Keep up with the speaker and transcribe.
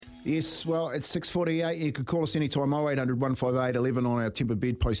Yes, well, it's 6:48. You can call us anytime, 0800 158 11 on our Temper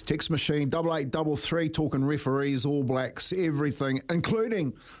Bedpost text machine, 8833, talking referees, All Blacks, everything,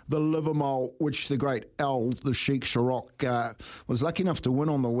 including the Livermore, which the great Al, the Sheik Sharrock, was lucky enough to win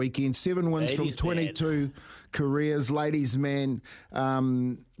on the weekend. 7 wins Ladies from 22 careers. Ladies man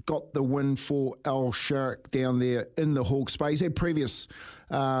got the win for Al Sharrock down there in the Hawke's Bay. He's had previous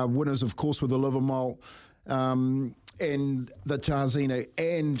winners, of course, with the Livermore, and the Tarzina,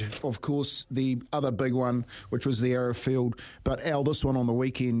 and, of course, the other big one, which was the Arrowfield. But, Al, this one on the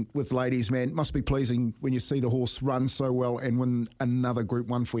weekend with ladies, man, must be pleasing when you see the horse run so well and win another Group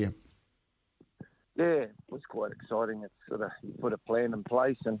 1 for you. Yeah, it was quite exciting. It's sort of, you put a plan in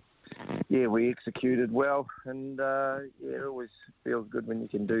place and, yeah, we executed well. And, it always feels good when you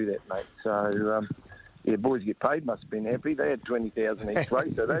can do that, mate. So, yeah, boys get paid, must have been happy. They had 20,000 each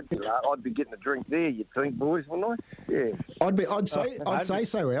way, so I'd be getting a drink there, you'd think, boys, wouldn't I? Yeah. I'd say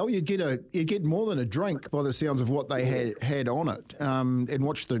so, Al. You'd get more than a drink by the sounds of what they had on it, and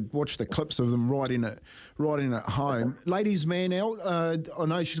watch the clips of them riding it home. Ladies, man, Al, I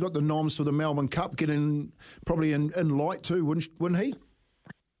know she's got the noms for the Melbourne Cup, getting probably in light too, wouldn't he?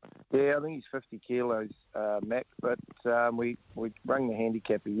 Yeah, I think he's 50 kilos, Mac, but we rang the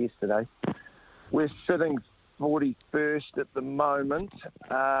handicapper yesterday. We're sitting 41st at the moment,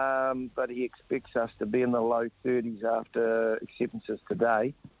 but he expects us to be in the low 30s after acceptances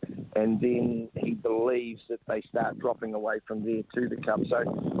today, and then he believes that they start dropping away from there to the Cup.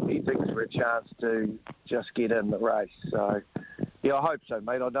 So he thinks we're a chance to just get in the race. So, yeah, I hope so,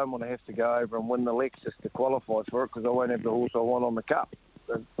 mate. I don't want to have to go over and win the Lexus to qualify for it because I won't have the horse I want on the Cup,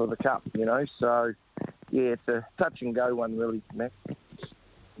 for the Cup, you know. So, yeah, it's a touch and go one, really, Mac.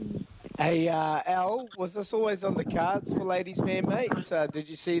 Hey, Al, was this always on the cards for Ladies Man, mate? Did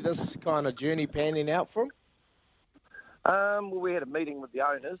you see this kind of journey panning out for him? Well, we had a meeting with the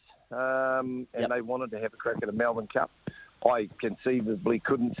owners, and they wanted to have a crack at a Melbourne Cup. I conceivably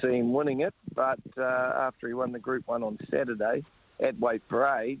couldn't see him winning it, but after he won the Group 1 on Saturday, at weight for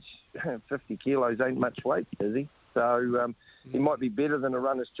age, 50 kilos ain't much weight, is he? So he might be better than a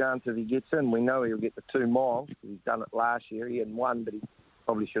runner's chance if he gets in. We know he'll get the 2 miles. He's done it last year. He hadn't won, but he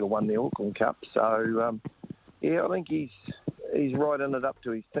probably should have won the Auckland Cup. So, yeah, I think he's right in it up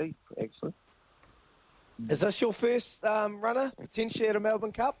to his teeth, actually. Is this your first runner, potentially at a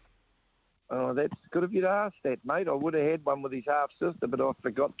Melbourne Cup? Oh, that's good of you to ask that, mate. I would have had one with his half-sister, but I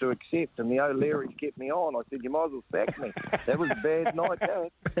forgot to accept, and the O'Learys kept me on. I said, you might as well sack me. That was a bad night, that.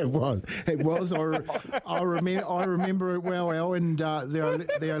 It was. I remember it well, Al, and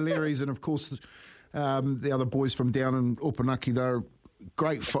the O'Learys, and, of course, the other boys from down in Opunaki, they're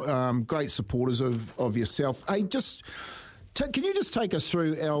great supporters of yourself. Hey, can you just take us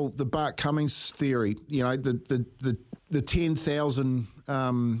through, Al, the Bart Cummings theory? You know, the 10,000.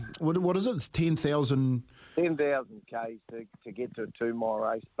 What is it? 10,000. 10,000 Ks to get to a 2-mile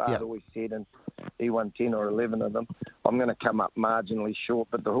race. Bart always said, and he won 10 or 11 of them. I'm going to come up marginally short,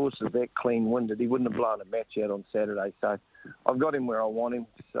 but the horse is that clean-winded. He wouldn't have blown a match out on Saturday, so I've got him where I want him.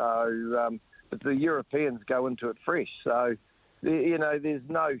 So, but the Europeans go into it fresh, so. You know, there's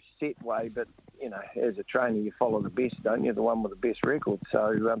no set way, but, you know, as a trainer, you follow the best, don't you? The one with the best record.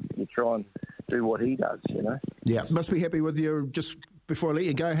 So you try and do what he does, you know. Yeah, must be happy with your, just before I let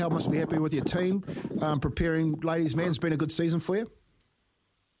you go, Hal, must be happy with your team preparing Ladies Man. It's been a good season for you?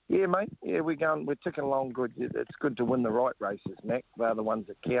 Yeah, mate. Yeah, we're ticking along good. It's good to win the right races, Mac. They're the ones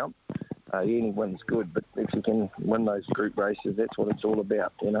that count. Any win's good, but if you can win those group races, that's what it's all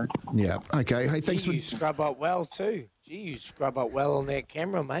about, you know. Yeah. Okay. Hey, thanks for. You scrub up well too. Gee, you scrub up well on that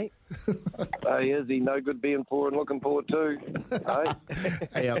camera, mate. Hey, is he no good being poor and looking poor too?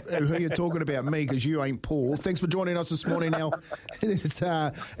 Hey, who are you talking about? Me, because you ain't Paul. Thanks for joining us this morning, Al. It's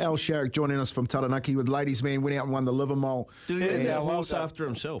Al Sharrock joining us from Taranaki with Ladies Man. Went out and won the Livermore. Dude, he's our horse after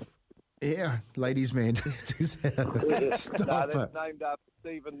himself. Yeah, Ladies Man. Stop it. Named after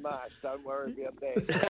Stephen Marsh. Don't worry about that.